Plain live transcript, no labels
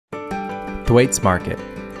Thwaites Market,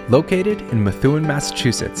 located in Methuen,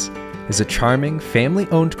 Massachusetts, is a charming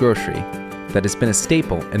family-owned grocery that has been a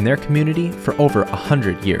staple in their community for over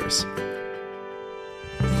 100 years.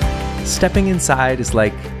 Stepping inside is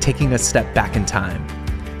like taking a step back in time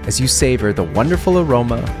as you savor the wonderful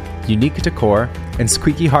aroma, unique decor, and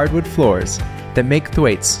squeaky hardwood floors that make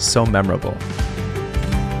Thwaites so memorable.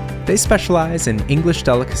 They specialize in English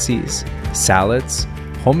delicacies, salads,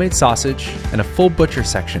 homemade sausage, and a full butcher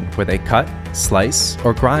section where they cut, slice,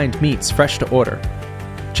 or grind meats fresh to order.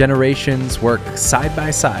 Generations work side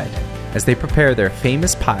by side as they prepare their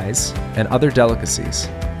famous pies and other delicacies.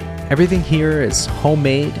 Everything here is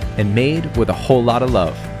homemade and made with a whole lot of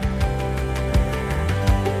love.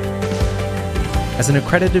 As an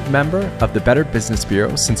accredited member of the Better Business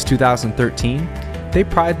Bureau since 2013, they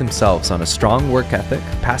pride themselves on a strong work ethic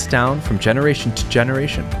passed down from generation to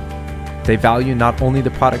generation. They value not only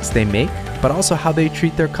the products they make, but also how they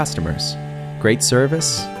treat their customers. Great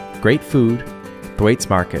service, great food, Thwaites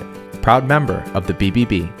Market, proud member of the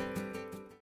BBB.